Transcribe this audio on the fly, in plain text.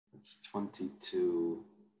It's 22a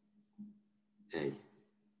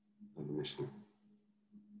of the Mishnah.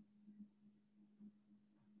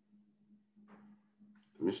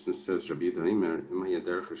 The Mishnah says, Rabbi Yehuda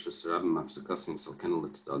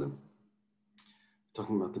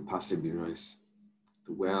talking about the Pasei Birois,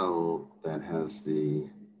 the well that has the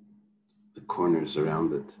corners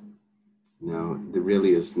around it. Now, there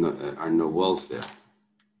really are no walls there.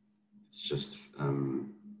 It's just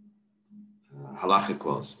halachic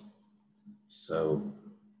walls. So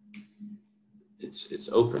it's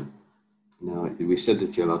open. Now, we said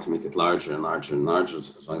that you're allowed to make it larger and larger and larger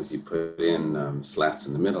as long as you put in slats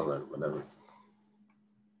in the middle or whatever.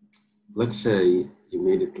 Let's say you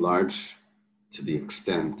made it large to the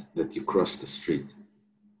extent that you cross the street.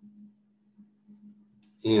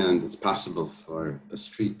 And it's possible for a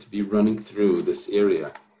street to be running through this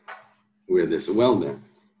area where there's a well there.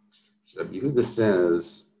 So Rabbi Yehuda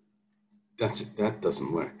says that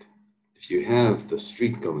doesn't work. If you have the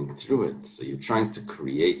street going through it, so you're trying to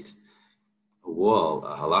create a wall,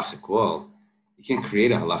 a halachic wall, you can't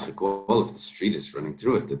create a halachic wall if the street is running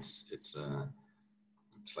through it. It's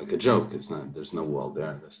like a joke. It's not. There's no wall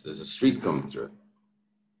there. There's a street going through it.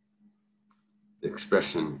 The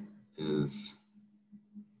expression is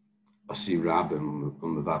the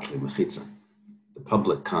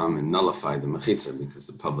public come and nullify the mechitza because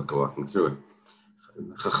the public are walking through it.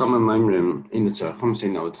 Chachamim say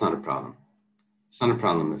no, it's not a problem. It's not a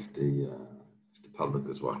problem if the public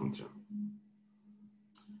is walking through.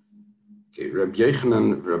 Okay, Rabbi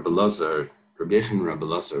Yochanan and Rabbi Elazar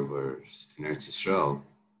were in Eretz Yisrael.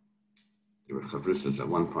 They were chavrusas at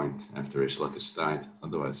one point after Reish Lakish died.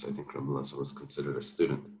 Otherwise, I think Rabbi Elazar was considered a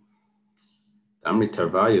student. Amri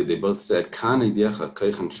Tarvayu, they both said,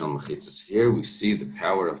 here we see the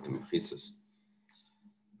power of the mechitzas.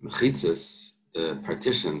 Mechitzas, the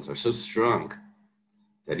partitions, are so strong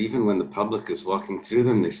that even when the public is walking through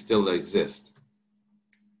them, they still exist.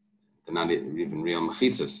 They're not even real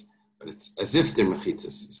mechitzas, but it's as if they're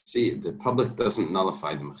mechitzas. See, the public doesn't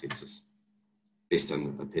nullify the mechitzas, based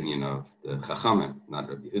on the opinion of the Chachamim, not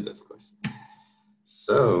Rabbi Yehuda, of course.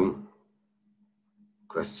 So,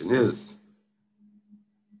 question is,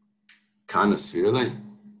 when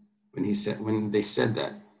they said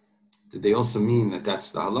that, did they also mean that that's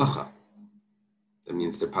the halacha? That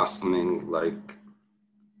means they're paskening like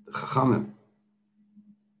the chachamim.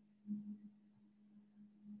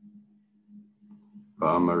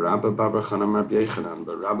 But Rabbi Bar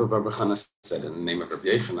Chana said in the name of Rabbi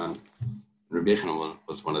Yochanan, Rabbi Yochanan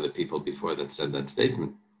was one of the people before that said that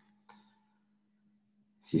statement.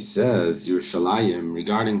 He says, Yerushalayim,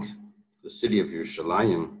 regarding the city of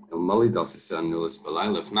Yerushalayim,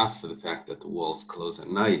 if not for the fact that the walls close at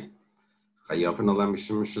night, then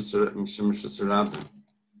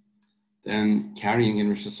carrying in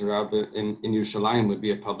Rosh Hashanah in Yerushalayim would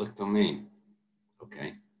be a public domain.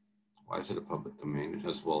 Okay, why is it a public domain? It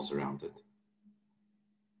has walls around it.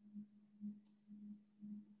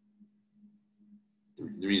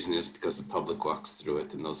 The reason is because the public walks through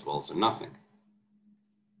it and those walls are nothing.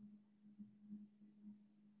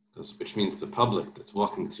 Which means the public that's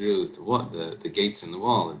walking through the gates in the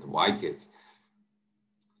wall, the wide gates,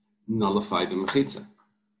 nullify the mechitza.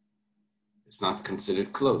 It's not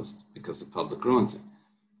considered closed because the public ruins it.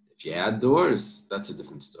 If you add doors, that's a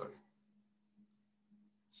different story.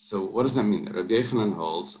 So what does that mean? Rabbi Yochanan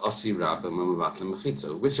holds Asi Rabba Mamavatla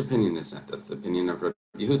Mechitza. Which opinion is that? That's the opinion of Rabbi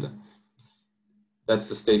Yehuda. That's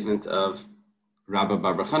the statement of Rabbi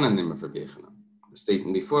Bar Chana in the name of Rabbi Yochanan. The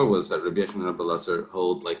statement before was that Rabbi Yochanan and Rabbi Elazar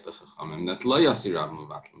hold like the Chachamim that lo yasi Rabba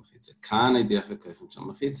Mamavatla Mechitza. Kan ideicha koichin shel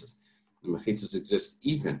mechitzas. The mechitzas exist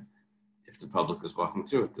even if the public is walking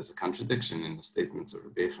through it. There's a contradiction in the statements of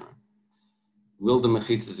Rabbi Yochanan. Will the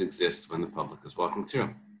mechitzas exist when the public is walking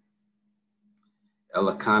through?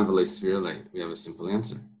 Ela kan v'lei svirlei. We have a simple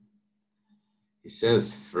answer. He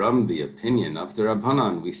says, from the opinion of the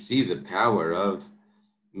Rabbanan, we see the power of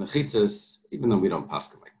mechitzas, even though we don't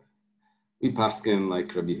paskin like that. We paskin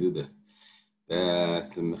like Rabbi Yehuda,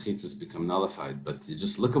 that the mechitzas become nullified. But you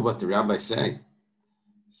just look at what the rabbis say.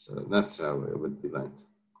 So that's how it would be learned.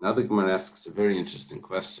 Now the Gemara asks a very interesting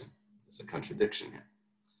question. There's a contradiction here.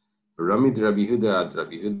 Rami de Rabbi Yehuda ad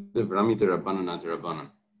Rabbi Yehuda, Rami de Rabbanan ad Rabbanan.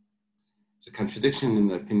 It's a contradiction in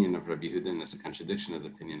the opinion of Rabbi Yehuda, and it's a contradiction of the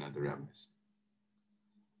opinion of the rabbis.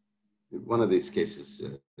 One of these cases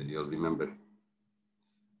that you'll remember.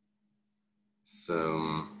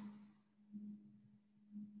 So,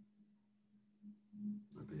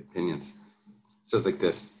 the opinions. It says like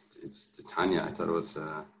this. It's the Tanya. I thought it was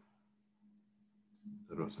a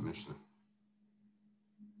Mishnah.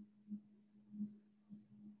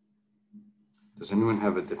 Does anyone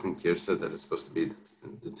have a different girsa that is supposed to be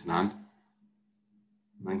the Tanan?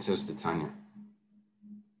 Mine says the Tanya.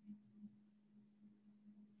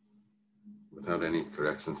 Without any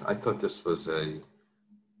corrections. I thought it was a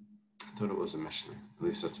Mishnah. At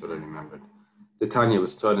least that's what I remembered. The Tanya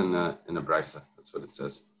was taught in a brisa. That's what it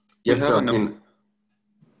says. Yes, sir.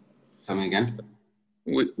 Tell me again.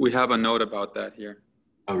 We have a note about that here.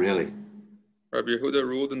 Oh, really? Rabbi Yehuda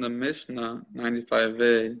ruled in the Mishnah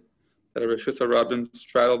 95a that a Reshus HaRabim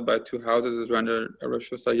straddled by two houses is rendered a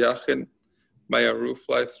Reshus HaYachid by a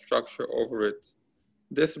roof-like structure over it.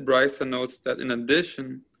 This brisa notes that in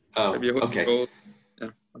addition, Rabbi Yehuda ruled. Yeah,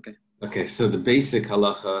 okay. Okay, so the basic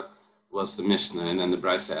halacha was the Mishnah, and then the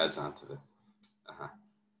brisa adds on to it.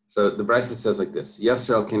 So the brisa says like this: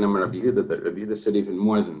 Yasser al Kinam Rabbi Yehuda, that Rabbi Yehuda said even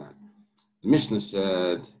more than that. The Mishnah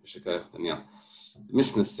said,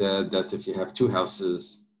 that if you have two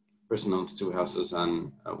houses, a person owns two houses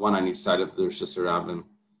on one on each side of the Reshus HaRabim,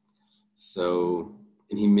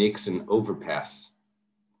 and he makes an overpass.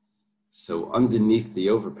 So underneath the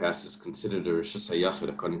overpass is considered a Reshus HaYachid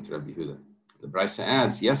according to Rabbi Yehuda. The brisa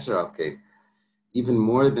adds, Yasser al Kei, even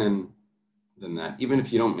more than that, even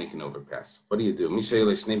if you don't make an overpass. What do you do?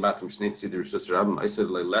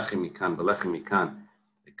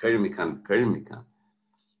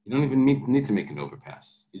 You don't even need to make an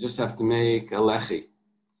overpass. You just have to make a lechi.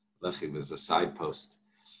 Lechi was a side post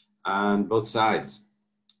on both sides.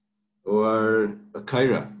 Or a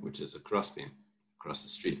kaira, which is a crossbeam across the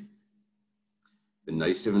street. The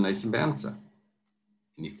nice and bouncer.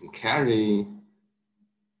 And you can carry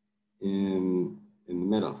in the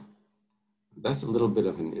middle. That's a little bit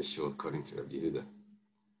of an issue according to Rabbi Yehuda,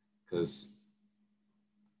 because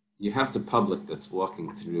you have the public that's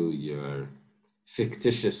walking through your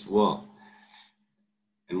fictitious wall.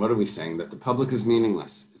 And what are we saying? That the public is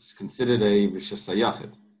meaningless. It's considered a Reshus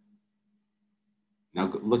HaYachid.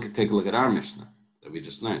 Now take a look at our Mishnah that we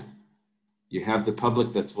just learned. You have the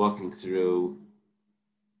public that's walking through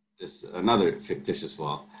this another fictitious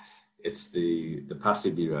wall. It's the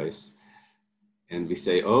Pasi Birais. And we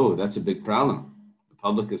say, oh, that's a big problem. The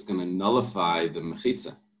public is going to nullify the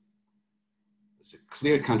mechitza. It's a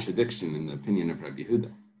clear contradiction in the opinion of Rabbi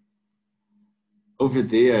Yehuda. Over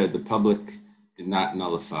there, the public did not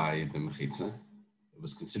nullify the mechitza. It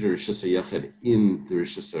was considered Reshus HaYachid in the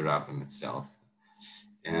Reshus HaRabim itself.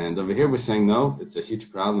 And over here, we're saying, no, it's a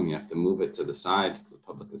huge problem. You have to move it to the side. The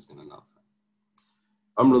public is going to nullify.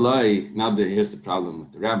 Amrulai, here's the problem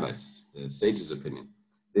with the rabbis, the sages' opinion.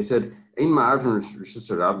 They said, it's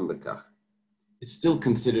still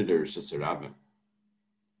considered a Reshus HaRabim.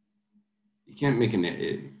 You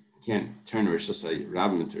can't turn a Reshus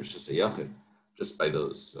HaRabim into a Reshus HaYachid just by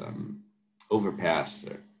those overpass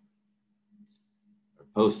or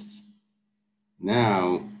posts.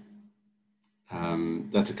 Now,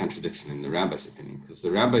 that's a contradiction in the rabbi's opinion, because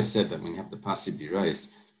the rabbi said that when you have the Pasi Birais,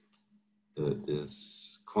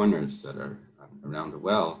 these corners that are around the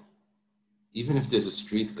well, even if there's a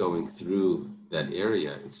street going through that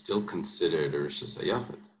area, it's still considered a Reshus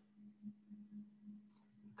HaYachid.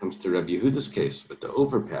 It comes to Rabbi Yehuda's case with the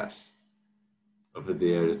overpass. Over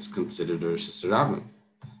there, it's considered a Reshus HaRabim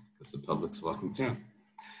because the public's walking through.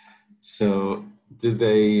 So, do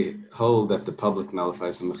they hold that the public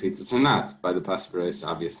nullifies the mechitzas or not? By the Pasi Birais,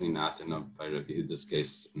 obviously not, and by Rabbi Yehuda's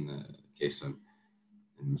case, in the case in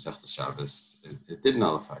Masechta Shabbos, it did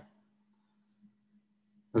nullify.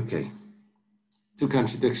 Okay. Two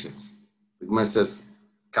contradictions. The Gemara says,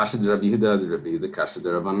 Kasha de Rabbi Yehuda, Kasha de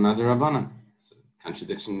Rabbanan, de Rabbanan. It's a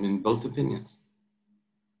contradiction in both opinions.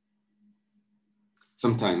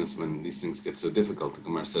 Sometimes when these things get so difficult, the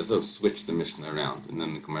Gemara says, switch the Mishnah around. And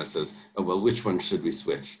then the Gemara says, which one should we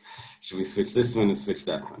switch? Should we switch this one or switch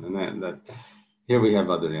that one? And that here we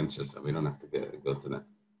have other answers that we don't have to go to that.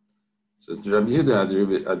 It says, de Rabbi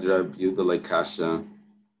Yehuda, like Kasha.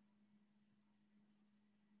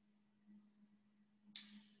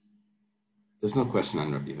 There's no question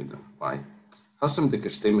on Rabbi Yehuda. Why?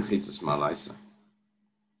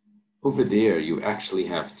 Over there, you actually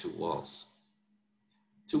have two walls.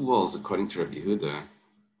 Two walls, according to Rabbi Yehuda,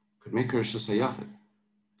 could make a Reshus HaYachid.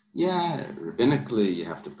 Yeah, rabbinically, you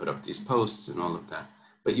have to put up these posts and all of that.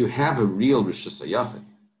 But you have a real Reshus HaYachid.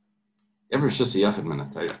 You have a Reshus HaYachid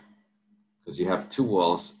Manatayah. Because you have two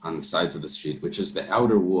walls on the sides of the street, which is the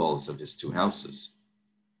outer walls of his two houses.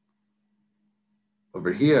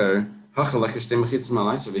 Over here,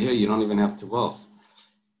 you don't even have two walls.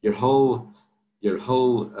 Your whole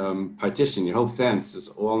partition, your whole fence is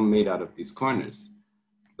all made out of these corners.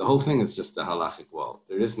 The whole thing is just a halachic wall.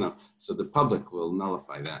 There is no, so the public will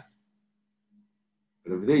nullify that.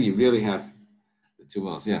 But over there, you really have the two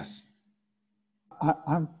walls. Yes.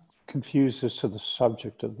 I'm confused as to the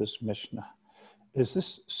subject of this Mishnah. Is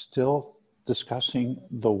this still discussing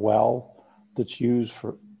the well that's used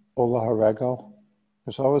for Ola Haregel?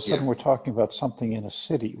 Because all of a sudden we're talking about something in a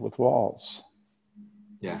city with walls.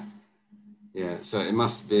 Yeah. So it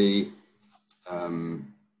must be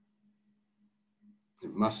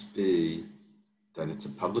that it's a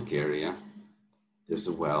public area. There's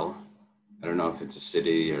a well. I don't know if it's a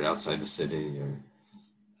city or outside the city, or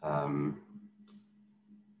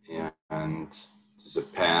and there's a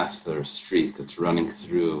path or a street that's running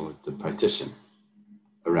through the partition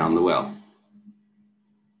around the well.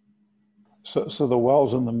 So the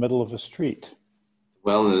well's in the middle of a street.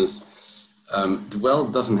 The well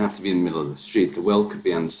doesn't have to be in the middle of the street. The well could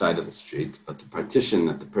be on the side of the street, but the partition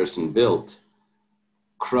that the person built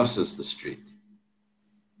crosses the street.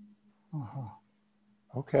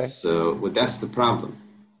 Okay. So that's the problem.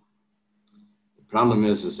 The problem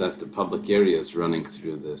is that the public area is running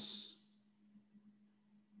through this.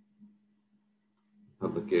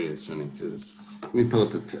 Let me pull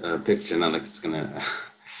up a picture. Not like it's gonna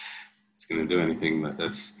do anything, but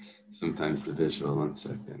that's sometimes the visual. 1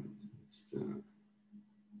 second.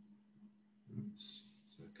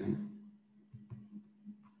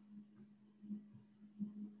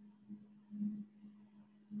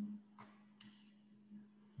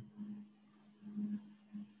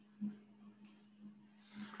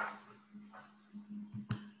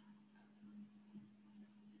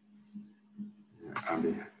 Abi,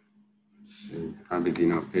 let's see. Abi, do you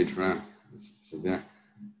know what page we're on? Is it there?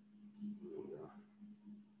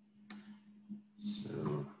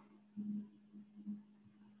 So,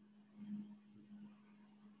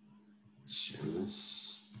 let's share this.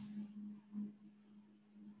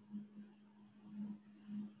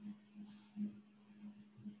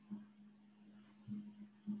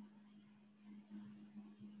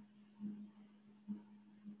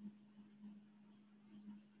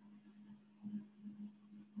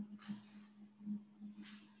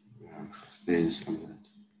 Page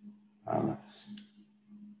on that.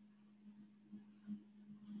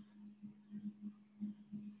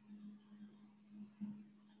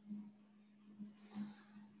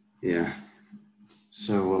 Yeah.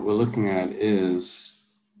 So what we're looking at is,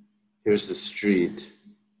 here's the street.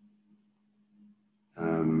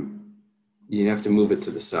 You have to move it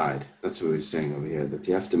to the side. That's what we're saying over here, that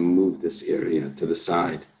you have to move this area to the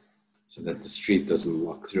side so that the street doesn't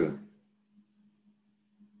walk through it.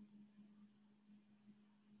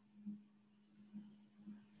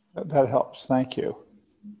 That helps. Thank you.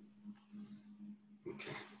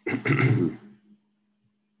 Okay.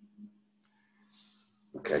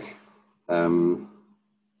 Okay.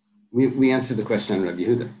 We answered the question on Rabbi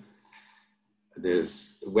Yehuda.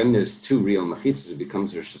 When there's two real machitzas, it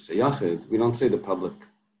becomes Rosh Hashanah. We don't say the public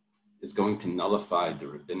is going to nullify the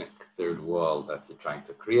rabbinic third wall that you're trying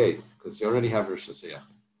to create, because you already have Rosh Hashanah.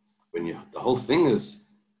 When the whole thing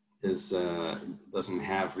doesn't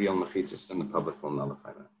have real machitzas, then the public will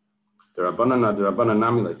nullify that. The Rabbanan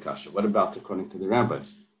nami like kasha. What about according to the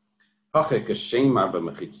rabbis?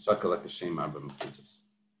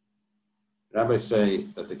 Rabbis say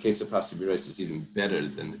that the case of Pasibirais is even better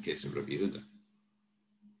than the case of Rabbi Yehuda.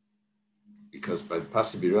 Because by the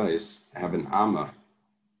Pasibirais, I have an Amma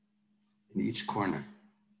in each corner.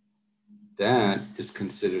 That is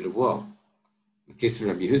considered a wall. In the case of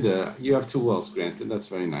Rabbi Yehuda, you have two walls, granted, that's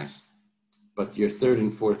very nice. But your third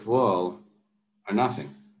and fourth wall are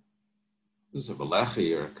nothing. This is a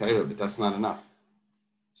Balachi or a Kaira, but that's not enough.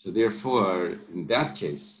 So therefore, in that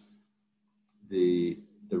case, the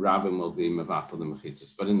rabbin will be mevatel the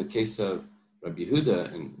mechitzas. But in the case of Rabbi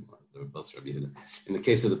Yehuda, and they're both Rabbi Yehuda, in the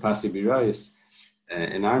case of the Pasibirais,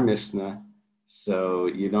 in our Mishnah, so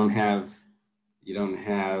you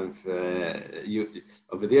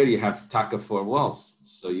over there you have taka 4 walls,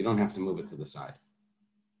 so you don't have to move it to the side.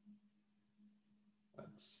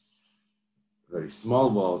 That's very small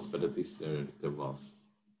walls, but at least they're walls.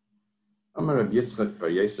 Amar Rabbi Yitzchak bar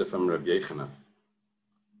Yosef, Amar Rabbi Yechanan.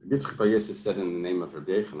 Rabbi Yitzchak bar Yosef said in the name of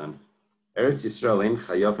Rabbi Yechanan, Eretz Yisrael ein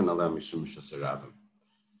chayav aleh mishum Rosh Hashanah.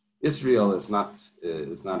 Israel is not a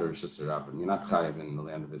Rosh Hashanah. You're not chayav in the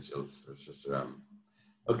land of Israel. It's Rosh Hashanah.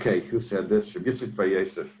 Okay, who said this? Rabbi Yitzchak bar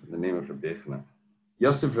Yosef, in the name of Rabbi Yechanan.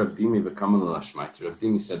 Yosef Rabdimi b'kamal l'ashmaita.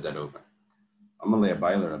 Rabdimi said that over. Amalei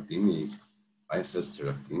abayla Rabdimi. Abayla says to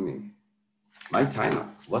Rabdimi, my taina.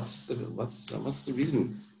 What's the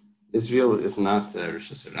reason? Israel is not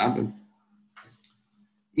Rosh Hashanah.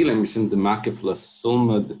 Ilam mishum demakif la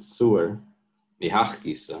sulma de tzur mihach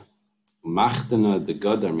gisa, machtana de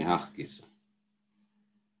gadar mihach gisa.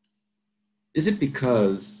 Is it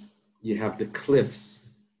because you have the cliffs?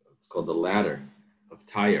 It's called the ladder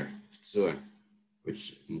Tyre, Tzur,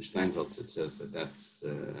 which in the Steinsaltz it says that that's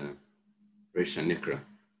the Resha Nikra.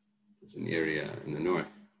 It's an area in the north.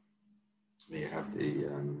 We have the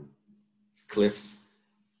cliffs,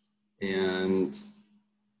 and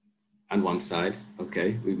on one side,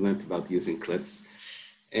 okay, we've learned about using cliffs,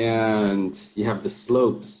 and you have the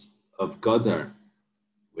slopes of Godar,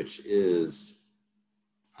 which is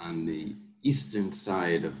on the eastern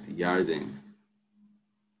side of the Yarden.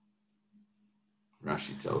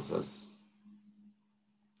 Rashi tells us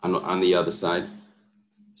on the other side.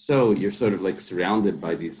 So you're sort of like surrounded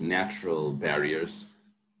by these natural barriers.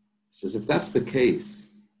 He says, if that's the case,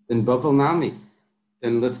 then Bavel Nami,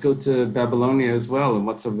 then let's go to Babylonia as well. And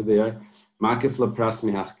what's over there? Makif Lapras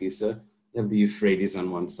Mihachkisa. You have the Euphrates on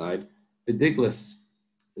one side. The Tigris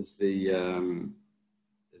is the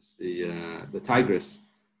Tigris.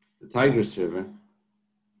 The Tigris River.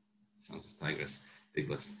 Sounds like Tigris.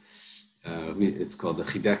 Tigris. It's called the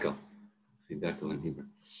Chidekel. Chidekel in Hebrew.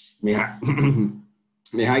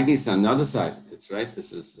 Mehagnis on the other side. It's right.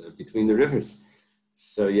 This is between the rivers.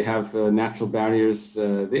 So you have natural barriers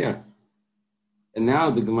there. And now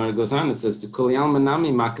the Gemara goes on. It says, "To Kolyal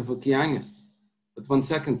Manami Makavu Kiyangas." But 1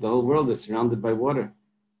 second, the whole world is surrounded by water.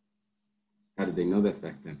 How did they know that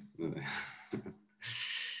back then?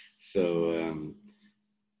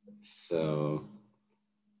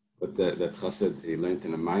 But that Chassid, he learned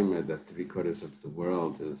in a Maimer that 3/4 of the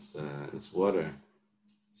world is water.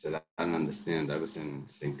 He said, I don't understand. I was in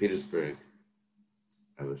St. Petersburg.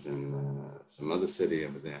 I was in some other city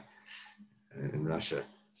over there in Russia.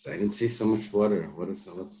 So I didn't see so much water. What's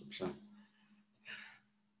the pshat?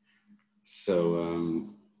 So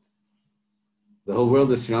the whole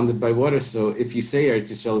world is surrounded by water. So if you say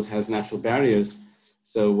Eretz Yisrael has natural barriers,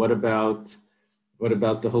 so what about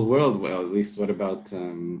the whole world? Well, at least what about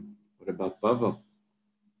Bavel?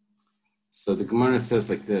 So the Gemara says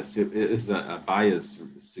like this. It is a bias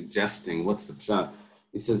suggesting what's the pshat.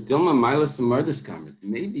 He says, Dilma Milas and Mardus Kamet.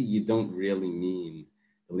 Maybe you don't really mean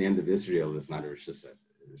the land of Israel is not a Rosh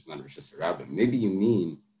Hashanah. Maybe you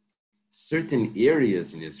mean certain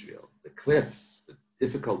areas in Israel, the cliffs, the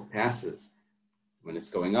difficult passes. When it's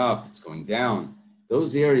going up, it's going down.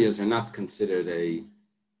 Those areas are not considered a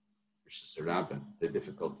Rosh Hashanah. They're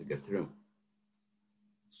difficult to get through.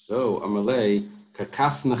 So, Amalei,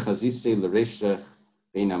 Kakafna Chazise L'Reshech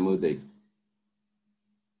Bein Amudei.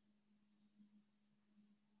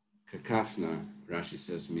 Kakafna, Rashi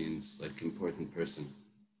says, means like important person.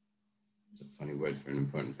 It's a funny word for an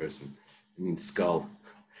important person. It means skull.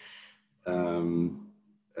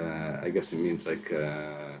 I guess it means like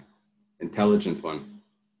intelligent one.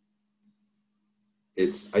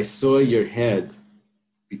 It's, I saw your head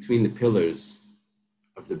between the pillars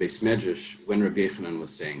of the Beis Medrash when Rabbi Yechanan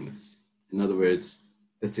was saying this. In other words,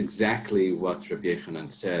 that's exactly what Rabbi Yechanan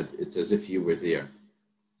said. It's as if you were there.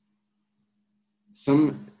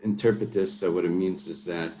 Some interpret this that what it means is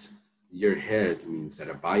that your head means that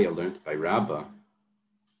Abaya learned by Rabbah,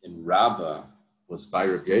 and Rabbah was by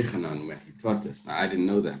Rabbi Yechanan when he taught this. Now, I didn't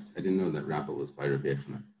know that. I didn't know that Rabbah was by Rabbi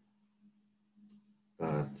Yechanan.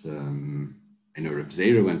 But I know Reb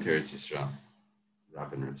Zera went to Eretz Yisrael.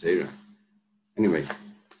 Rabbah and Reb Zera. Anyway,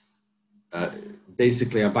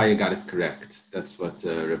 basically, Abaya got it correct. That's what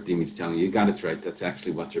Rav Dimi is telling you. You got it right. That's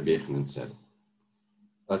actually what Rabbi Yechanan said.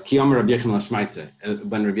 Kiyam Rabbi Yechanan Shmaita,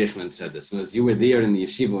 when Rabbi Yechanan said this. And as you were there in the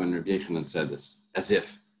yeshiva when Rabbi Yechanan said this, as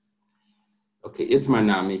if. Okay, Itmar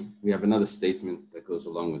Nami, we have another statement that goes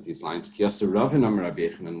along with these lines. Kiyasa Ravin Amar Rabbi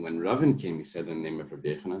Yechanan, when Ravin came, he said in the name of Rabbi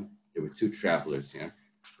Yechanan. There were two travelers here,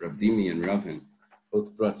 Rav Dimi and Ravin,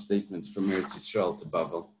 both brought statements from Eretz Yisrael to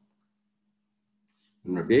Bavel.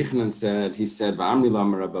 When Rabbi Yechanan said, he said, V'amri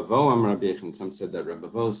Lamar Rabavo Amar Rabbi Yechanan. Some said that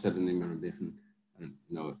Rabavo said in the name of Rabbi Yechanan. I don't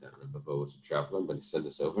know if that Rabavo was a traveler, but he said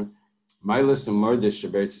this over.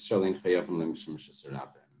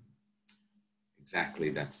 Exactly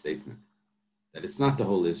that statement. That it's not the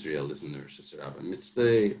whole Israel is in the Rosh Hashanah. It's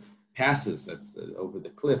the passes that over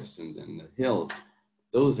the cliffs and the hills.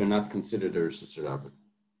 Those are not considered a Rosh Hashanah.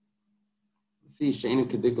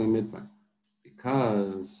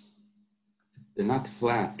 Because they're not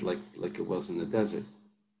flat like it was in the desert.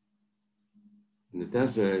 In the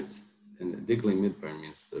desert, and Diglei Midbar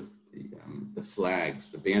means the flags,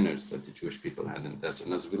 the banners that the Jewish people had in the desert.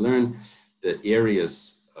 And as we learn the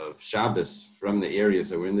areas of Shabbos from the areas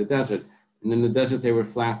that were in the desert, and in the desert they were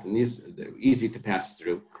flat and they were easy to pass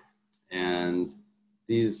through. And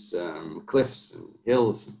these cliffs and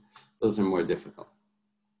hills, those are more difficult.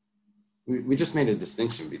 We just made a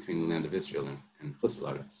distinction between the land of Israel and Chutz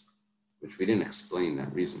La'aretz, which we didn't explain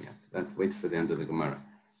that reason yet. That wait for the end of the Gemara.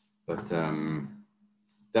 But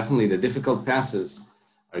definitely the difficult passes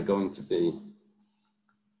are going to be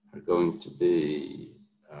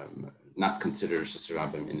not considered Rosh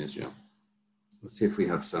Hashanah in Israel. Let's see if we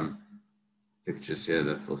have some pictures here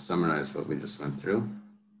that will summarize what we just went through.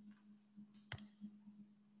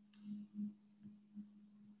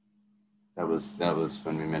 That was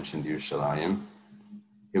when we mentioned Yerushalayim.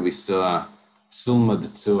 Here we saw Sulma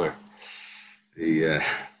Tzur,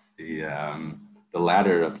 the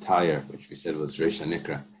ladder of Tyre, which we said was Reisha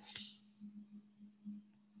Nikra.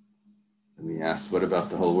 And we asked, what about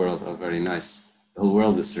the whole world? Oh, very nice. The whole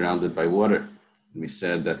world is surrounded by water. And we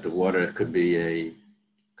said that the water could be a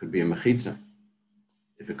mechitza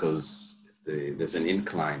if there's an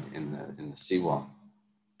incline in the seawall.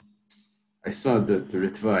 I saw that the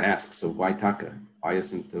Ritva asks, so why taka? Why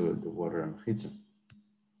isn't the water a mechitza?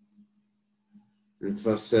 The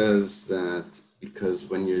Ritva says that because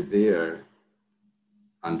when you're there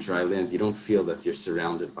on dry land, you don't feel that you're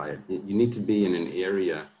surrounded by it. You need to be in an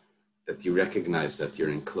area that you recognize that you're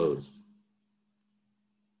enclosed.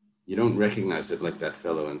 You don't recognize it like that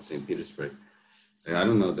fellow in St. Petersburg. Say, I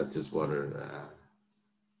don't know that there's water,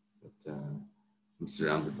 I'm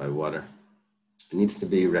surrounded by water. It needs to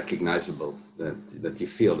be recognizable that you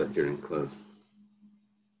feel that you're enclosed.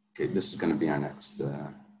 Okay, this is going to be our next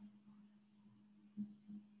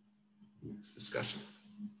discussion.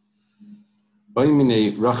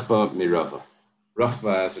 Rachva mirava.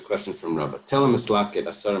 Rachva has a question from Rava. Tell him mislaket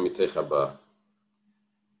asara mitechaba.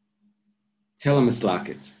 Tell him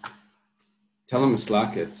mislaket. Tell him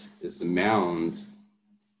mislaket is the mound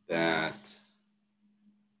that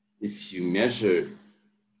if you measure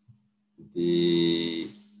the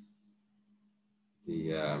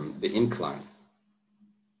incline,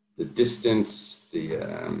 the distance, the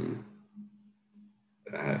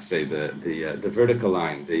vertical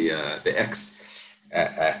line, the x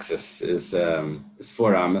axis is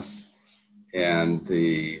 4 amas, and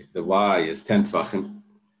the y is 10 tvachim.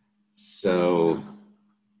 So,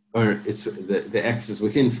 or it's the x is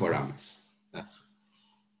within 4 amas.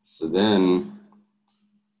 So then.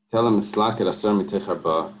 Tell him mislaket asar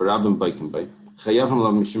mitecharba v'rabim baikim bay chayavim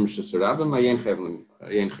lav mishum shesarabim ayin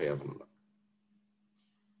chayavim lav.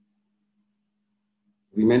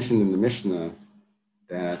 We mentioned in the Mishnah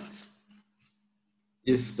that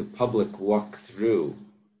if the public walk through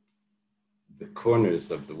the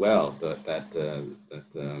corners of the well, that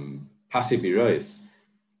pasi birois,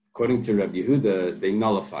 according to Rabbi Yehuda, they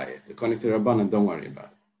nullify it. According to Rabbanan, don't worry about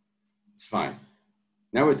it. It's fine.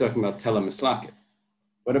 Now we're talking about tela mislaket.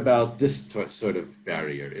 What about this sort of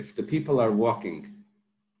barrier? If the people are walking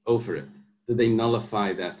over it, do they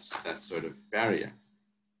nullify that sort of barrier?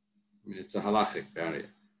 I mean, it's a halachic barrier.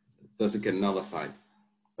 It doesn't get nullified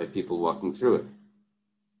by people walking through it.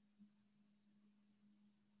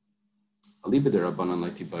 We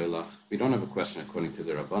don't have a question according to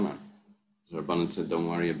the Rabbanan. The Rabbanan said, don't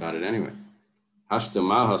worry about it anyway.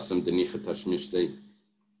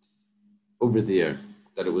 Over there,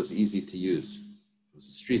 that it was easy to use. It was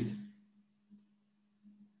a street.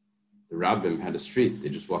 The Rabbim had a street. They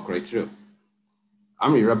just walk right through.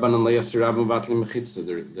 Amri Rabbanan le'yasir Rabbim vatlim mechitza.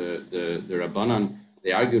 The Rabbanan,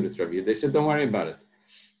 they argued with Rabbi. They said, don't worry about it.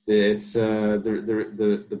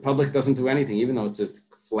 The public doesn't do anything, even though it's a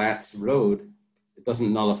flat road. It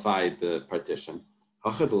doesn't nullify the partition.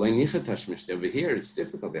 Over here, it's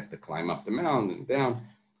difficult. They have to climb up the mountain and down,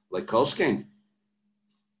 like Kolshkein.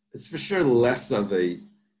 It's for sure less of a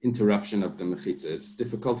interruption of the mechitza. It's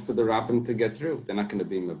difficult for the rabbin to get through. They're not going to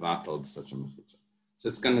be mevatel such a mechitza. So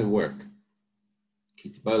it's going to work.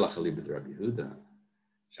 Shaila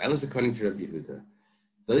is according to Rabbi Yehuda.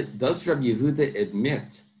 Does Rabbi Yehuda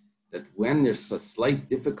admit that when there's a slight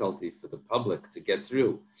difficulty for the public to get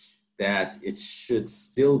through, that it should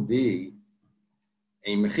still be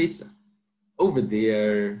a mechitza? Over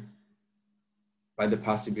there, by the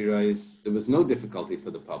Pasibirais, there was no difficulty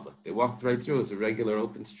for the public. They walked right through as a regular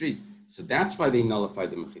open street. So that's why they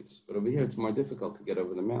nullified the mechitzas. But over here, it's more difficult to get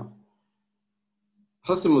over the mountain.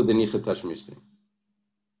 We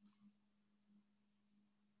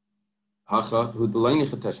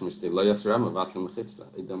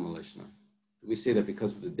say that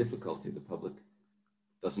because of the difficulty, the public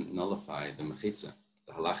doesn't nullify the mechitza,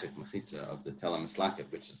 the halachic mechitza of the tela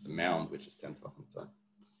mislaket, which is the mound, which is 10 tvachim tall.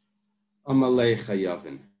 Amalei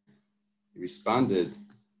chayavin. He responded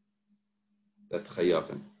that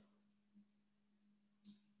chayavin.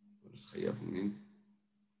 What does chayavin mean?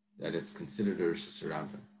 That it's considered a Rosh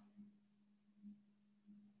Hashanah.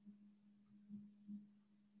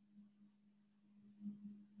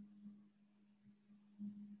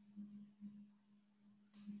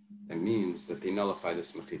 That means that they nullify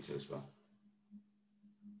this mechitza as well.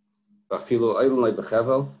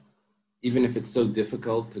 Even if it's so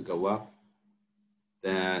difficult to go up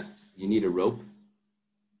that you need a rope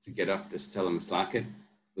to get up this telemislaket,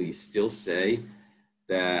 will you still say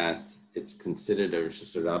that it's considered a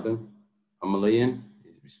Rishus Rabbim? Amalayin? He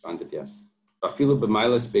responded yes.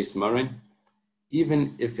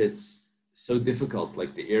 Even if it's so difficult,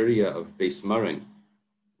 like the area of Beis Marin,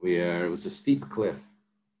 where it was a steep cliff,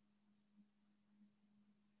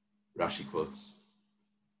 Rashi quotes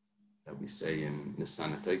that we say in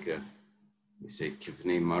Nisan HaTokev, we say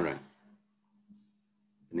Kivnei Marin.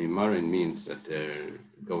 Kivnei Marin means that they're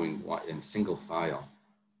going in single file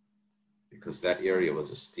because that area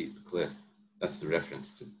was a steep cliff. That's the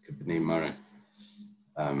reference to Kivnei Marin.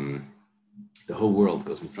 The whole world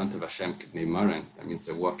goes in front of Hashem Kivnei Marin. That means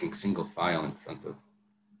they're walking single file in front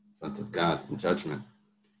of God in judgment.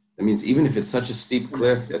 That means even if it's such a steep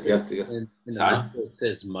cliff that you have to go. Sorry? It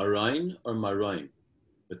says Marine or Marine?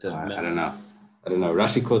 I don't know.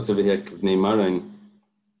 Rashi quotes over here Kivnei Marin,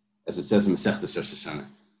 as it says in Masechtas Rosh Hashanah.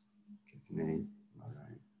 Kivnei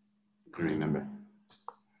Marin. I don't remember.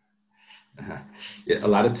 Yeah, a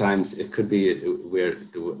lot of times it could be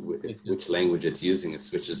which language it's using. It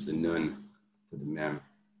switches the nun to the mem.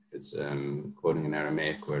 If it's quoting an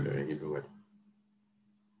Aramaic word or a Hebrew word.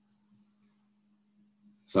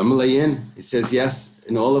 So Amalayin, he says yes.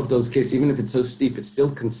 In all of those cases, even if it's so steep, it's still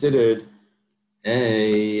considered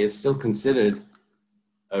a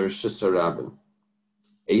Rishus Rabbim.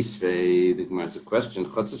 Eisvei, the Gemara has a question.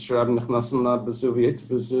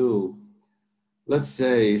 Let's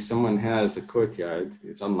say someone has a courtyard.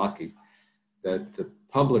 It's unlucky that the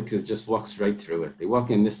public just walks right through it. They walk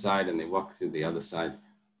in this side and they walk through the other side.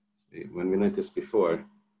 When we learned this before,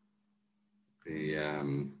 we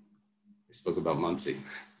spoke about Muncie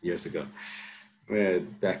years ago, where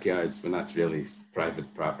backyards were not really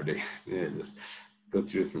private property. Yeah, just go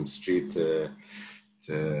through from street to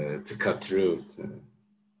cut through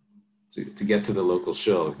to get to the local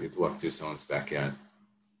shul. You'd walk through someone's backyard.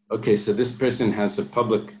 Okay, so this person has a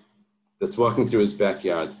public that's walking through his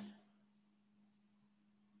backyard.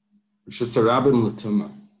 It's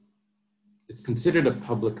considered a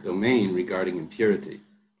public domain regarding impurity.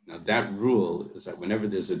 Now that rule is that whenever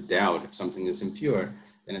there's a doubt if something is impure,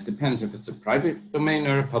 then it depends if it's a private domain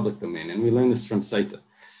or a public domain. And we learn this from Saita.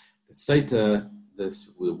 That Saita,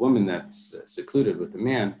 the woman that's secluded with the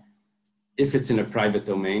man, if it's in a private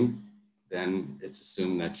domain, then it's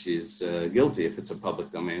assumed that she's guilty. If it's a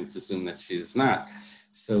public domain, it's assumed that she is not.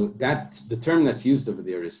 So that the term that's used over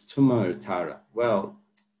there is tuma or tara. Well,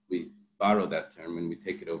 we borrow that term and we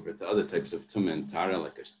take it over to other types of tuma and tara,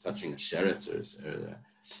 like touching a sheretz or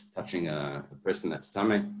touching a person that's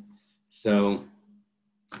tameh. So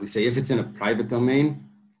we say if it's in a private domain,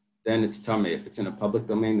 then it's tameh. If it's in a public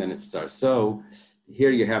domain, then it's tar. So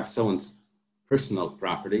here you have someone's personal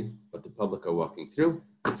property, but the public are walking through.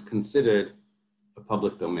 It's considered a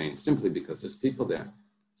public domain simply because there's people there.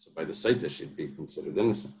 So by the Saita, she'd be considered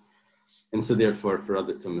innocent. And so therefore, for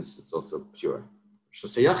other tumas, it's also pure.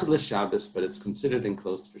 But it's considered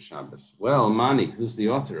enclosed for Shabbos. Well, Mani, who's the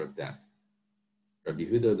author of that? Rabbi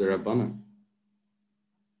Yehuda the Rabbanan.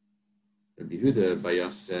 Rabbi Yehuda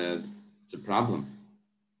Bayas said it's a problem.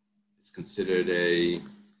 It's considered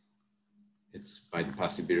it's by the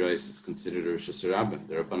Pasi Birais, it's considered a Rishus Rabbim.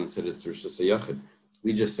 The Rabbanan said it's Rishus Yachid.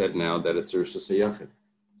 We just said now that it's a Rishus Yachid.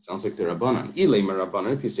 Sounds like the Rabbanan. Ilay ma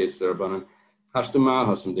Rabbanan, if you say it's the Rabbanan,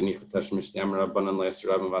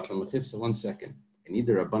 so 1 second. I need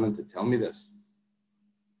the Rabbanan to tell me this.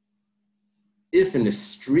 If in a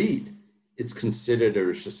street, it's considered a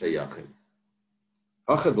Rishus Yachid.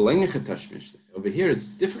 Over here, it's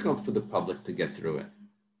difficult for the public to get through it.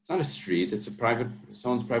 It's not a street, it's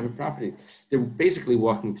someone's private property. They're basically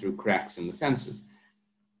walking through cracks in the fences.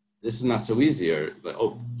 This is not so easy, or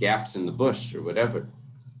gaps in the bush or whatever.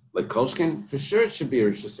 Like Kolshkin, for sure it should be a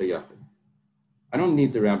Rishus Yachid. I don't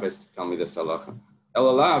need the rabbis to tell me this halacha.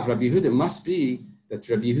 Elalav, Rabbi Yehuda, must be that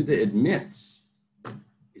Rabbi Yehuda admits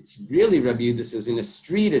it's really Rabbi Yehuda says in a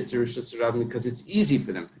street it's a Rishus Rabbim because it's easy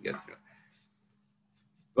for them to get through.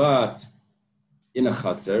 But in a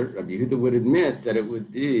chatzar, Rabbi Yehuda would admit that it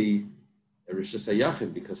would be a Rishus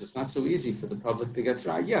Yachid because it's not so easy for the public to get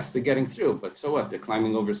through. Yes, they're getting through, but so what? They're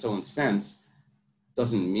climbing over someone's fence.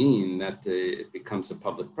 Doesn't mean that it becomes a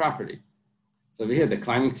public property. So over here, they're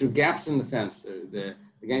climbing through gaps in the fence.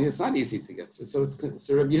 Again, it's not easy to get through. So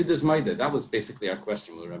Rabbi Yehuda's Maida. That was basically our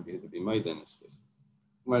question. Will Rabbi Yehuda be Maida in this case?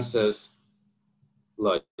 Umar says,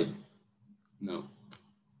 no.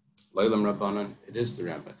 Leilam Rabbanan, it is the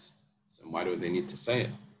rabbis. So why do they need to say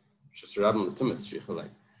it? Just Rabbin L'tumet Shichalei.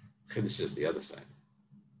 Chiddush is the other side.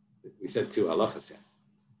 We said two halachas here.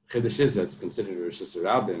 Chiddush is that's considered a Rishus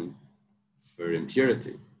Rabbim for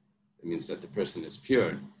impurity. It means that the person is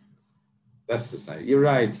pure. That's the side. You're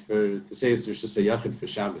right. To say it's Rishus Yachid for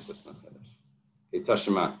Shabbos, that's not Chiddush. Okay,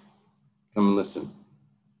 Tashima, come and listen.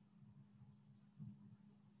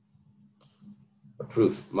 A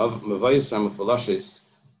proof. Mavayis Hamafalashes,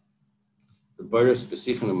 the Boris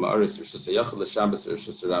Besichen and Ma'aris, Rishus Yachid l'Shabbos,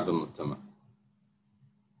 Rishus Rabbim l'Tama.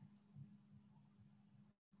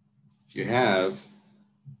 If you have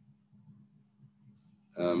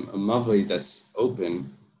a mavai that's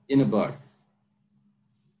open in a bar,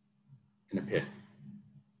 in a pit.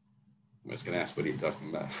 I was going to ask, what are you talking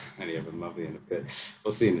about? How do you have a mavai in a pit?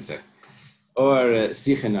 We'll see in a sec. Or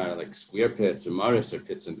sichenar, like square pits, or maris, or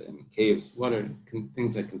pits in caves, water,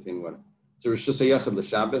 things that contain water. It's a Rishus Yachid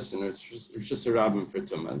l'Shabbos, and it's Rishus Rabbim for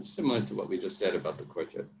Tumah, similar to what we just said about the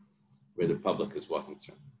courtyard, where the public is walking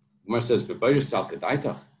through. Gemara says, "B'bayir salka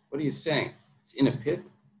daitach." What are you saying? It's in a pit?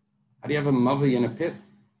 How do you have a mavai in a pit?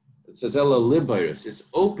 It says, Ella libayris. It's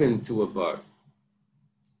open to a bar.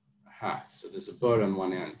 Aha, so there's a bar on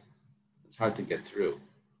one end. It's hard to get through. You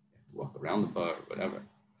have to walk around the bar or whatever.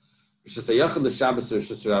 Rishus Yachid l'Shabbos or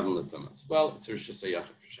Rishus Rabbim l'Tumas. Well, it's a Rishus Yachid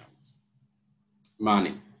for Shabbos.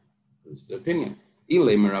 Mani. Who's the opinion?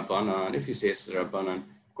 Ilay Merabanan. If you say it's the Rabbanan,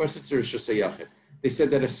 of course it's a Rishus Yachid. They said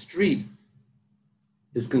that a street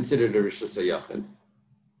is considered a Rishus Yachid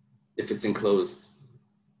if it's enclosed.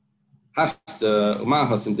 When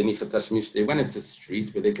it's a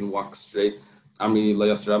street where they can walk straight,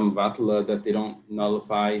 that they don't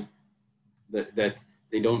nullify that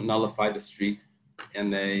they don't nullify the street,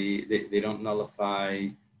 and they don't nullify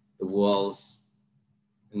the walls,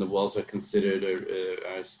 and the walls are considered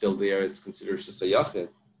are still there. It's considered Rishus Yachid,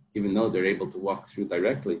 even though they're able to walk through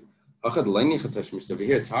directly. Over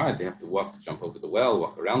here it's hard. They have to jump over the well,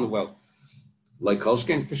 walk around the well. Like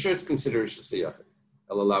Kolshkein, for sure it's considered Rishus Yachid.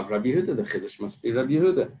 Elalav Rabbi Yehuda, the Chiddush must be Rabbi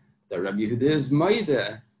Yehuda. That Rabbi Yehuda is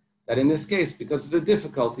Maida, that in this case, because of the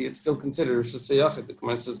difficulty, it's still considered Rishus Yachid. The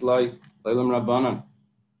Gemara says, Lai, Lailam Rabbanan.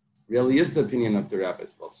 Really is the opinion of the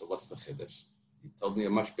rabbis. Well, so what's the Chiddush? You told me a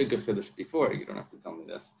much bigger Chiddush before. You don't have to tell me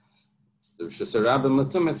this. It's the Rishus Rabbim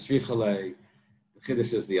Latum, it's Shvichalei. The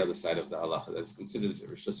Chiddush is the other side of the halacha, that is considered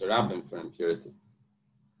Rishus Rabbim for impurity.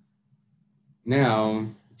 Now,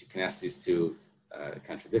 you can ask these two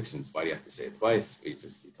contradictions. Why do you have to say it twice? You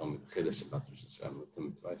told me the Chiddush about Rishus Rabbim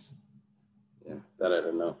Latum twice. Yeah, that I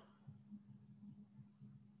don't know.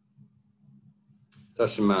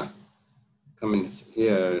 Tashima, come in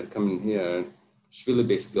here. Shvili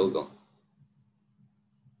Beis Gilgal.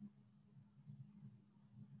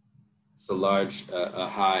 It's a large, a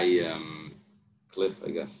high cliff,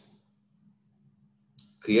 I guess.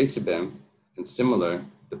 Kiyetzebem, and similar,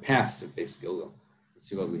 the paths of Beis Gilgal. Let's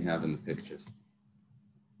see what we have in the pictures.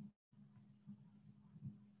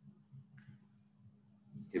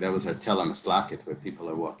 Okay, that was our Tela Maslakit, where people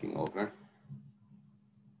are walking over.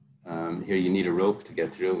 Here you need a rope to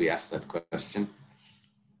get through. We asked that question.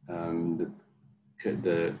 The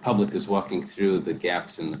public is walking through the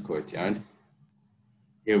gaps in the courtyard.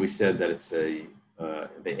 Here we said that it's the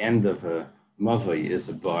end of a mavai is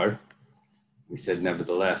a bar. We said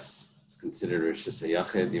nevertheless, it's considered Rishus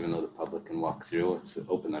Yachid, even though the public can walk through. It's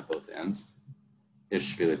open at both ends. Here's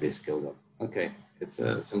Shvili Beis Gilgal. Okay, it's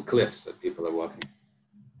some cliffs that people are walking.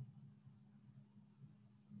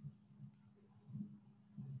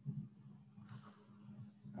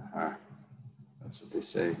 That's what they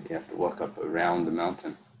say. You have to walk up around the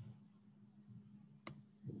mountain.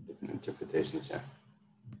 Different interpretations here.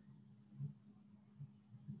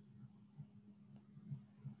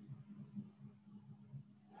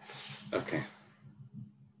 Okay.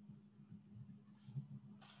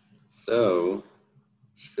 So,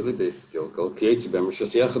 Shvili Beis Gilgal, Kiyetzebem,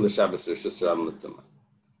 Rishus Yachid l'Shabbos, Rishus Rabbim l'Tumah.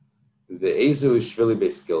 The Ezu is Shvili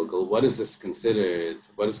Beis Gilgal. What is this considered?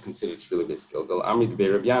 What is considered Shvili Beis Gilgal? Amid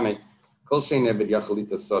Be'Rab Yanai, Kol Shein Eved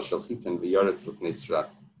Yachalita Sa Shalchitan V'Yaretz L'fnei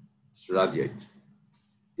Sradyait.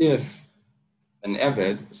 If an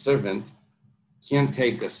Eved, a servant, can't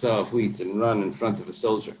take a saw of wheat and run in front of a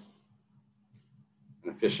soldier, an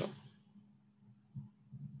official.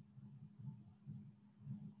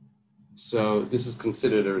 So this is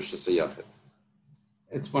considered a Rishus Yachid.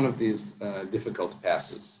 It's one of these difficult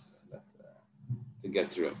passes to get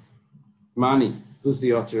through. Mani, who's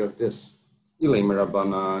the author of this? Ilay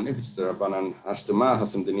Merabanan. If it's the Rabbanan, Hashtuma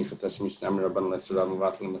Hasam Denichat Hashmish Nam Rabban Lesurav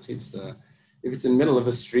Vatlim Mechitz. If it's in the middle of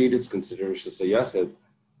a street, it's considered Rishus Yachid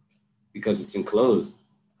because it's enclosed.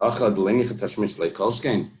 Achad Lenichat Hashmish Lei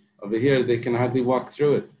Kolshkein. Over here, they can hardly walk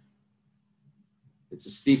through it. It's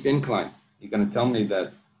a steep incline. You're going to tell me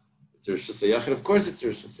that it's a Rishus Yachid? Of course it's a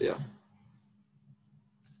Rishus Yachid.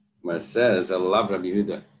 Where it says, Allah Rabbi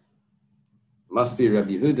Yehuda. Must be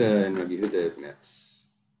Rabbi Yehuda, and Rabbi Yehuda admits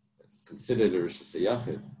that it's considered a Rosh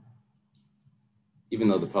Yachid, even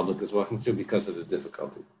though the public is walking through because of the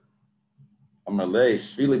difficulty. Amar lei,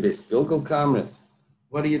 Shvili Beis Gilgal Kamrit.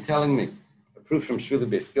 What are you telling me? A proof from Shvili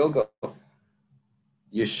Beis Gilgal.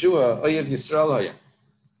 Yeshua, Oyev Yisrael Hoya.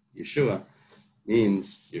 Yeshua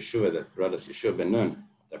means Yeshua that brought us, Yeshua ben Nun,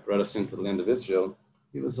 that brought us into the land of Israel.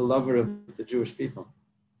 He was a lover of the Jewish people.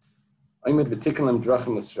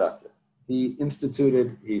 He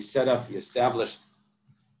instituted, he set up, he established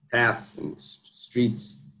paths and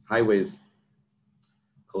streets, highways.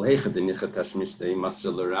 If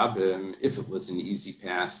it was an easy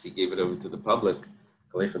pass, he gave it over to the public.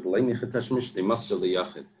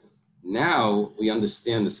 Now we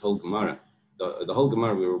understand this whole Gemara. The whole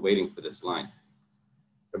Gemara, we were waiting for this line.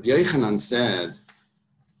 Rabbi Yochanan said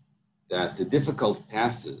that the difficult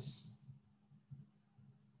passes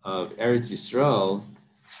of Eretz Yisrael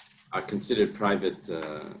are considered private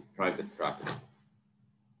property.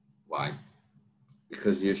 Why?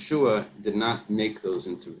 Because Yeshua did not make those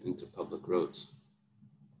into public roads.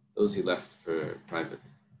 Those he left for private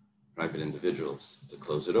individuals to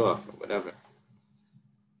close it off or whatever.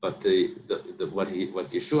 But what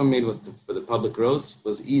Yeshua made for the public roads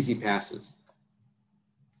was easy passes.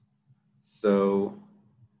 So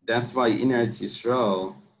that's why in Eretz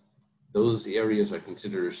Yisrael, those areas are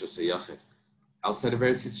considered Rosh Yachid. Outside of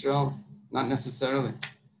Eretz Yisrael, not necessarily.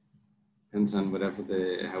 Depends on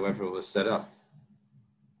however it was set up.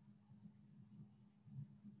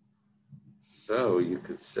 So you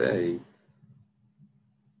could say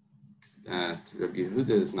that Rabbi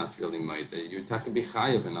Yehuda is not really Maida. You're talking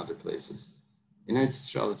B'chayev in other places. In Eretz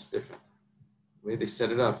Yisrael, it's different. The way they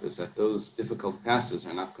set it up is that those difficult passes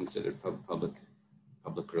are not considered public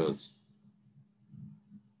roads.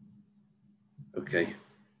 Okay.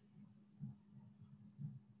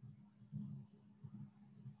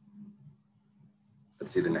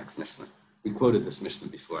 Let's see the next Mishnah. We quoted this Mishnah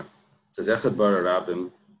before. It says, Echad bar arabim,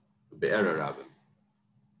 be'er arabim.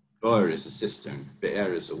 Bar is a cistern,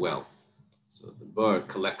 be'er is a well. So the bar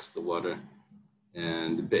collects the water,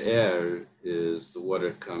 and the be'er is the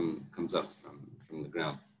water comes up from the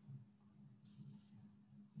ground.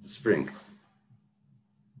 It's a spring.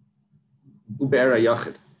 Ube'er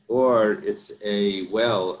yachid, or it's a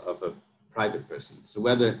well of a private person. So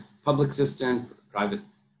whether public cistern,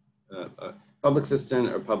 public cistern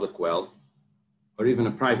or public well, or even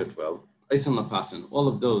a private well, Aisan la pasan, all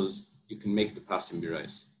of those, you can make the pasim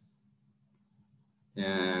birais.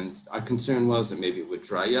 And our concern was that maybe it would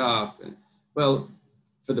dry up. And, well,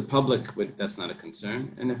 for the public, that's not a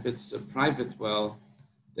concern. And if it's a private well,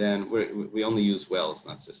 then we only use wells,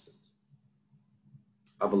 not cisterns.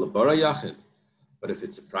 But if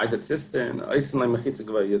it's a private cistern,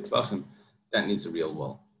 that needs a real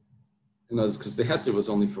well. In other words, because the heter was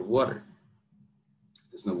only for water.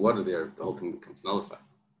 If there's no water there, the whole thing becomes nullified.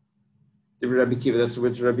 Rabbi Kiva, that's the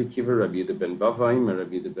words of Rabbi Kiva. Rabbi Yehuda ben Bava,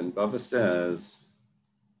 Rabbi Yehuda ben Bava says,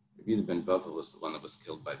 Rabbi Yehuda ben Bava was the one that was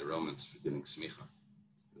killed by the Romans for doing smicha.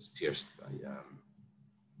 He was pierced by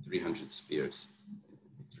 300 spears.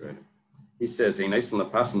 He says, you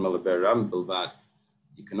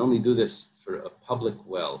can only do this for a public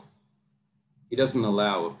well. He doesn't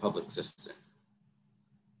allow a public cistern.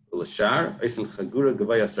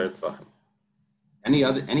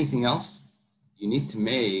 Anything else, you need to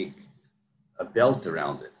make a belt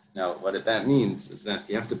around it. Now, what that means is that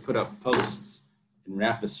you have to put up posts and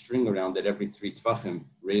wrap a string around it every 3 tvachim,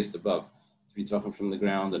 raised above. 3 tvachim from the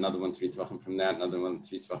ground, another one 3 tvachim from that, another one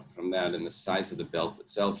 3 tvachim from that, and the size of the belt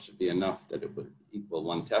itself should be enough that it would equal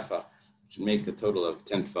 1 tefach, which would make a total of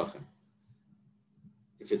 10 tvachim.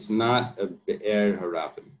 If it's not a be'er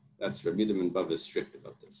harabim, that's Rabbi Yehuda ben Bava is strict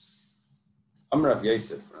about this. Amar Rav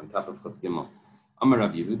Yosef, on top of Chav Gimel. Amar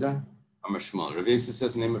Rav Yehuda, Amar Shmuel. Rav Yosef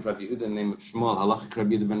says the name of Rabbi Yehuda, the name of Shmuel. Halachik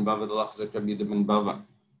Rabbi Yehuda ben Bava, the halachik Rabbi Yehuda ben Bava.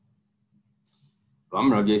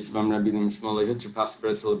 Amar Rav Yosef, Amar Rabbi Yehuda ben Shmuel, Yehutr pas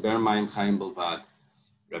beresel ber mayim chayim belvad.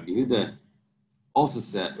 Rabbi Yehuda also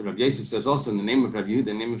said, Rav Yosef says also in the name of Rabbi Yehuda,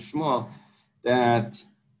 the name of Shmuel, that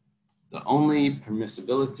the only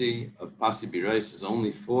permissibility of pasi birais is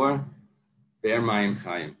only for ber mayim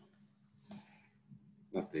chayim,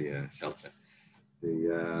 not the seltzer.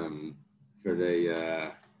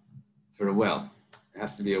 For a well. It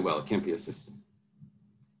has to be a well. It can't be a system.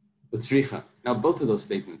 But tzricha. Now, both of those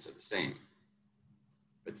statements are the same.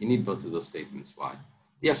 But you need both of those statements. Why?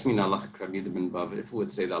 If it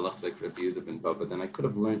would say the Allah is like Rabbi Yehuda ben Bava, then I could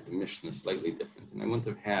have learned the Mishnah slightly different, and I wouldn't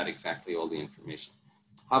have had exactly all the information.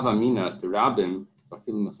 Havamina, the Rabbim,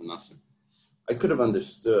 I could have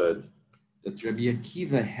understood that Rabbi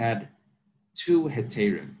Akiva had two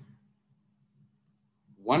heterim.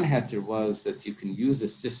 One heter was that you can use a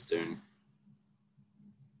cistern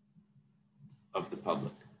of the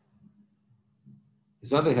public.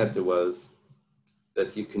 His other heter was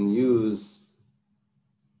that you can use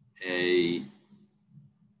a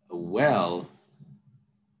well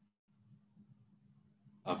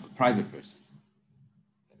of a private person.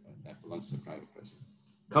 That belongs to a private person.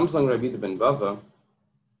 Comes along Rabbi ben Bava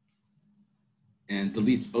and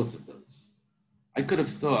deletes both of those. I could have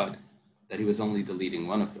thought that he was only deleting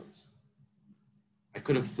one of those. I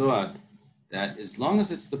could have thought that as long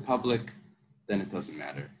as it's the public, then it doesn't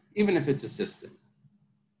matter, even if it's a cistern.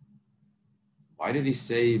 Why did he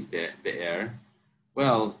say be'er?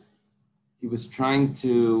 Well, he was trying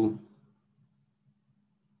to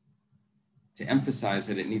emphasize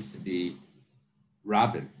that it needs to be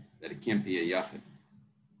rabim, that it can't be a yachid.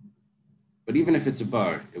 But even if it's a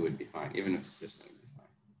bar, it would be fine. Even if it's a cistern, it would be fine.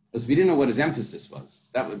 Because we didn't know what his emphasis was.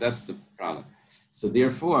 That's the problem. So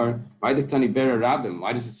therefore, why the Tani ber rabim?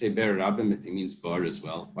 Why does it say ber rabim if it means bar as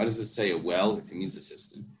well? Why does it say a well if it means a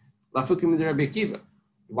cistern? Lafukim de Rabbi Akiva.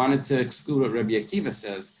 He wanted to exclude what Rabbi Akiva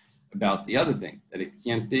says about the other thing, that it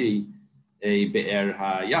can't be a be'er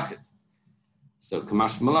ha-yachid. So,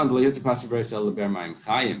 Kamash Malan, be'er ma'im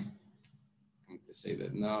chayim. I'm going to say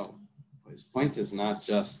that no. His point is not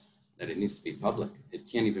just that it needs to be public. It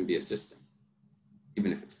can't even be a cistern,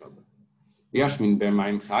 even if it's public. Yashmin be'er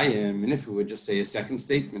ma'im chayim, and if we would just say a second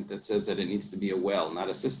statement that says that it needs to be a well, not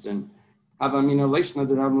a cistern, I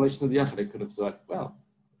could have thought, well,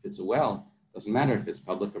 if it's a well, doesn't matter if it's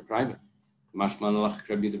public or private.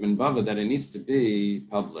 That it needs to be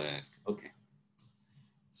public. Okay.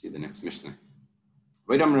 Let's see the next Mishnah.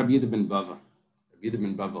 Rabbi Yehuda ben Bava. Rabbi Yehuda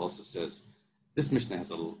ben Bava also says, this Mishnah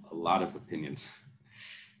has a lot of opinions.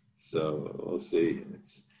 So we'll see.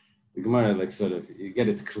 The Gemara, like sort of, you get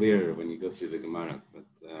it clearer when you go through the Gemara, but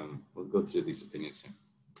we'll go through these opinions here.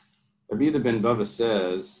 Rabbi Yehuda ben Bava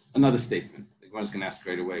says another statement. The Gemara is going to ask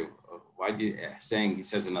right away, why do you saying he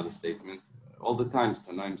says another statement? All the time,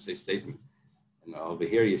 Tanaim say statement. And over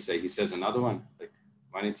here you say he says another one. Like,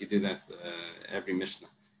 why didn't you do that every Mishnah?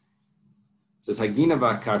 It says Hagina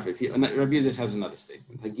va'karfif. Rabbi Yehuda has another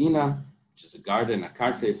statement. Hagina, which is a garden, a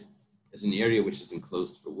karfif, is an area which is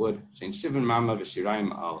enclosed for wood. Shein shivan mama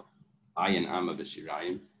v'shirayim al ayin amma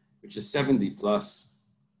v'shirayim, which is 70 plus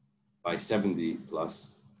by 70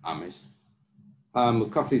 plus ames.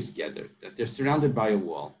 Mukafis together, that they're surrounded by a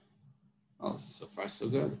wall. Oh, so far so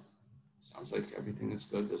good. Sounds like everything is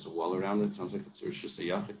good. There's a wall around it. Sounds like it's Rishus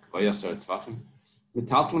HaYachid. Vayasar Tvachim.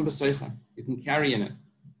 Metaltlim b'seicha. You can carry in it.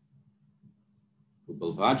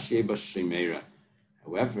 U'belvad sheba shemeira.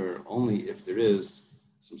 However, only if there is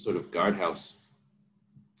some sort of guardhouse,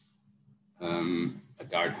 a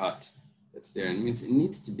guard hut that's there. And it means it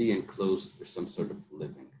needs to be enclosed for some sort of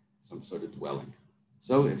living, some sort of dwelling.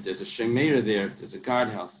 So if there's a shemeira there, if there's a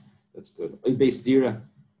guardhouse, that's good. Oy beis dira,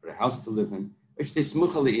 or a house to live in. Which they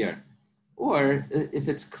smucha le'ir. Or if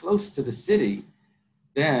it's close to the city,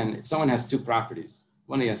 then if someone has two properties,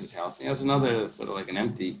 one he has his house, and he has another sort of like an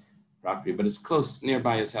empty property, but it's close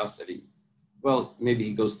nearby his house that maybe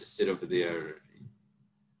he goes to sit over there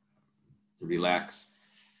to relax.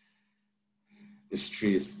 There's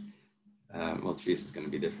trees. Trees is going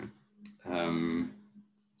to be different.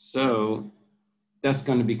 So that's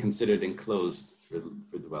going to be considered enclosed for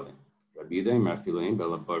dwelling. Rabbi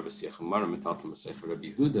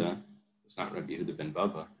Yehuda, it's not Rabbi Yehuda ben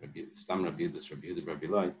Bava, Rabbi Yehuda Rabbi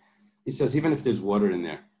Lai. He says even if there's water in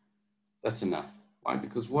there, that's enough. Why?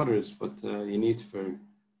 Because water is what you need for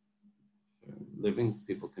living.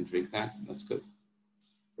 People can drink that. That's good.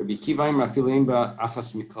 Rabbi Kiva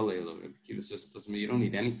says it doesn't mean you don't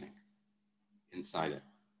need anything inside it.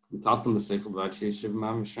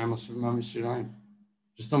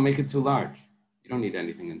 Just don't make it too large. You don't need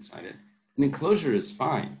anything inside it. An enclosure is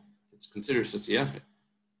fine. It's considered shasiyachet.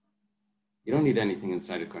 You don't need anything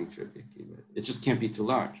inside according to Rabbi Akiva. It just can't be too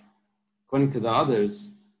large. According to the others,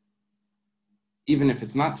 even if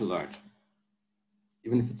it's not too large,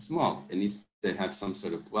 even if it's small, it needs to have some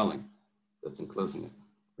sort of dwelling that's enclosing it.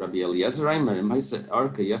 Rabbi Eliezer Aimer,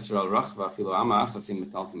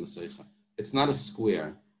 it's not a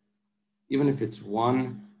square. Even if it's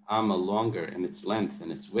one amma longer in its length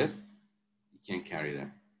and its width, you can't carry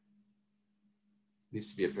there. It needs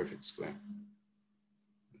to be a perfect square.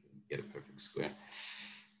 Get a perfect square.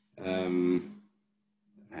 How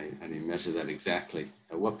do you measure that exactly?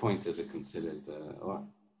 At what point is it considered?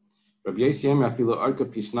 Rabbi Yossi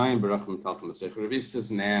says,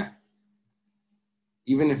 nah.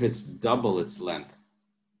 Even if it's double its length,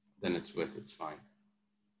 then its width, it's fine.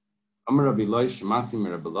 Amar Rabbi Loi Shemati mi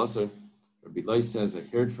Rabbi Lazar. Rabbi Loi says, I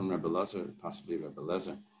heard from Rabbi Lazar, possibly Rabbi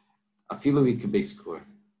Lazar, Afilu ikabeskur,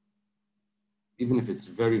 even if it's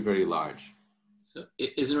very, very large. So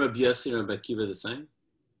isn't Rabbi Yossi and Rabbi Akiva the same?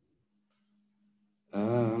 I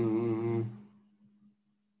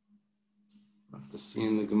have to see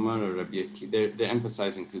in the Gemara, Rabbi Akiva, they're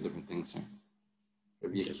emphasizing two different things here.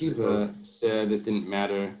 Rabbi Akiva said it didn't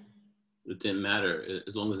matter. It didn't matter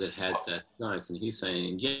as long as it had that size. And he's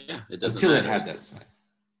saying, yeah, it doesn't until matter. It had that size.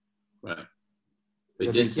 Right. But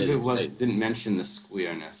Rabbi Akiva didn't mention the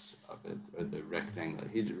squareness of it or the rectangle.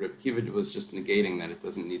 Rabbi Akiva was just negating that it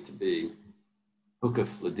doesn't need to be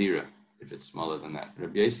hukaf ladira if it's smaller than that.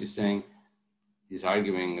 Rabbi Yossi is saying, he's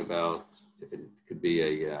arguing about if it could be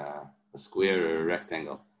a square or a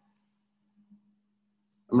rectangle.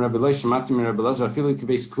 Rabbi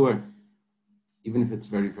even if it's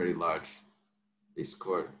very, very large. Base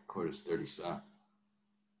core is 30 sa.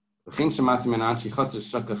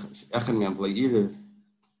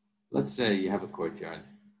 Let's say you have a courtyard.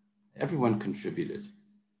 Everyone contributed.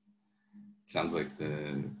 Sounds like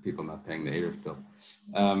the people not paying the Eiruvin bill.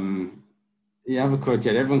 You have a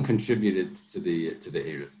courtyard. Everyone contributed to the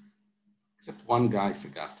Eiruvin, except one guy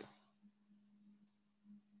forgot to.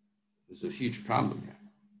 There's a huge problem here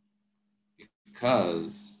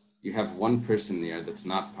because you have one person there that's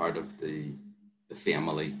not part of the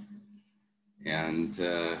family, and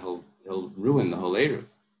he'll ruin the whole Eiruvin.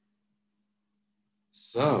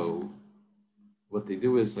 So what they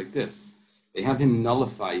do is like this: they have him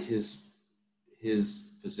nullify his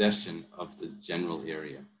possession of the general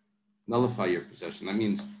area. Nullify your possession. That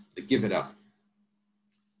means to give it up.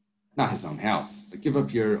 Not his own house, but give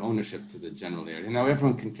up your ownership to the general area. Now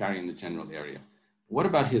everyone can carry in the general area. But what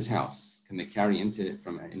about his house? Can they carry into it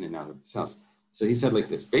from in and out of his house? So he said like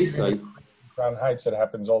this, Bayside. Crown Heights, it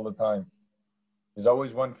happens all the time. There's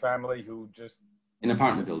always one family who just... In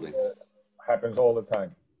apartment buildings. Happens all the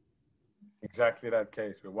time. Exactly that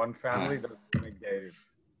case, where one family doesn't negate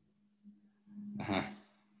it.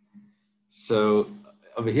 So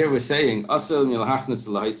over here we're saying,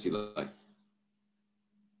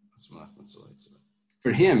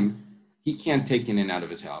 for him, he can't take in and out of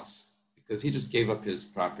his house because he just gave up his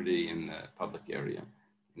property in the public area.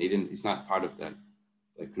 And he's not part of that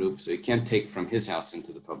group, so he can't take from his house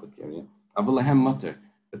into the public area.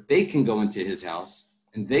 But they can go into his house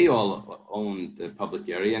and they all own the public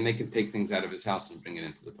area and they can take things out of his house and bring it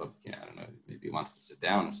into the public area. I don't know, maybe he wants to sit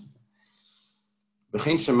down or something.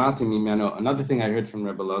 Another thing I heard from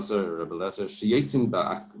Rabbi Lazar,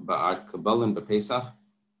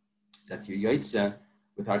 that you're yaitze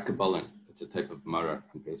with our kabbalah. It's a type of maror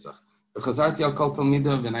on Pesach.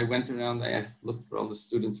 When I went around, I looked for all the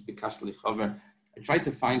students. I tried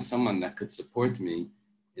to find someone that could support me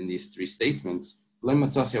in these three statements. I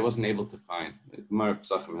wasn't able to find. Gemara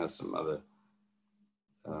Pesachim has some other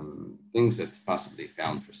things that possibly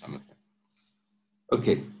found for some of them.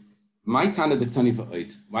 Okay. My Tana Diktani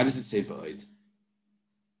Va'oid. Why does it say Va'oid?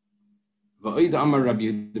 Va'oid Amar Rabbi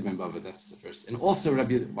Yehuda ben Bava. That's the first. And also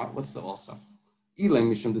Rabbi Yehuda. What's the also?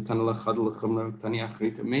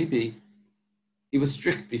 Maybe he was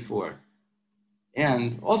strict before.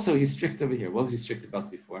 And also he's strict over here. What was he strict about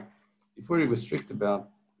before? Before he was strict about,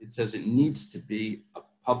 it says it needs to be a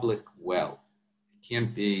public well. It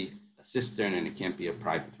can't be a cistern and it can't be a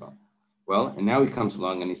private well. Well, and now he comes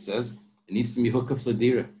along and he says, it needs to be hukaf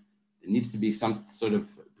ladira. There needs to be some sort of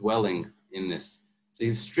dwelling in this. So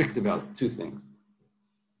he's strict about two things.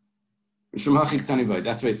 That's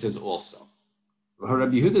why it says also. What about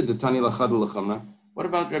Rabbi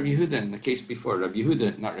Yehuda in the case before? Rabbi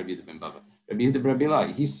Yehuda, not Rabbi Yehuda ben Bava. Rabbi Yehuda ben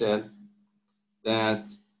Bilai, he said that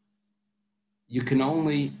you can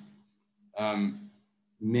only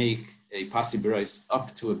make a pasibirais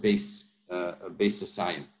up to a base of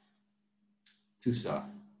Sion. 2 sa.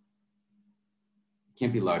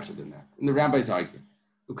 Can't be larger than that. And the rabbis argue.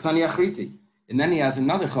 And then he has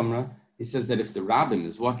another chumrah. He says that if the rabbin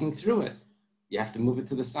is walking through it, you have to move it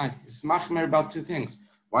to the side. He's machmer about two things.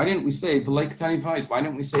 Why didn't we say v'lei ktani v'oid? Why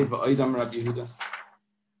didn't we say v'oidam Rabbi Yehuda?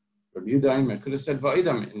 Rabbi Yehuda Aimer could have said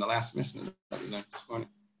v'oidam in the last Mishnah that we learned this morning.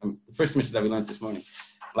 The first Mishnah that we learned this morning.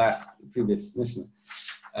 Previous Mishnah.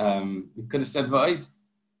 We could have said v'oid.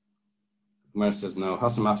 Gemara says no.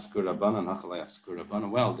 Hasam afskur rabbanan, hachalei afskur rabbanan.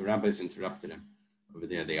 Well, the rabbis interrupted him. Over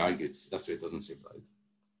there, they argued. So that's why it doesn't say v'oid.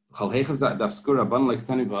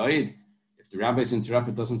 If the rabbis interrupt,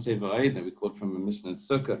 it doesn't say v'oid. Then we quote from a Mishnah in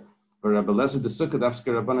Sukkah. For Rabbi Lezer the Sukkah,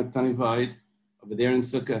 dafsker rabbanan ktani v'oid. Over there in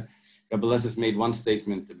Sukkah, Rabbi Lezer's made one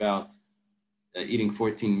statement about eating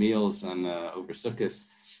 14 meals on over Sukkahs.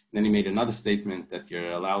 Then he made another statement that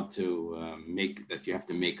you're allowed to that you have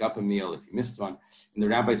to make up a meal if you missed one. And the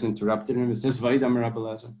rabbis interrupted him. It says, Vaidam Rabbi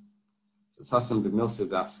Lezer. It says, Hasan b'Milsa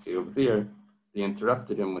Dafski. Over there, they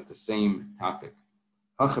interrupted him with the same topic.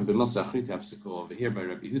 Hacha b'Milsa Achrit Hafsiku. Over here by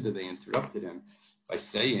Rabbi Yehuda, they interrupted him by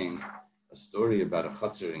saying a story about a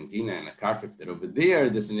chatzar and gina and a karfif, that over there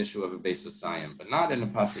there's an issue of a base of sayim, but not in a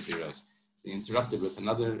pasuk. They interrupted with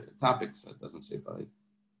another topic, so it doesn't say Vaidam.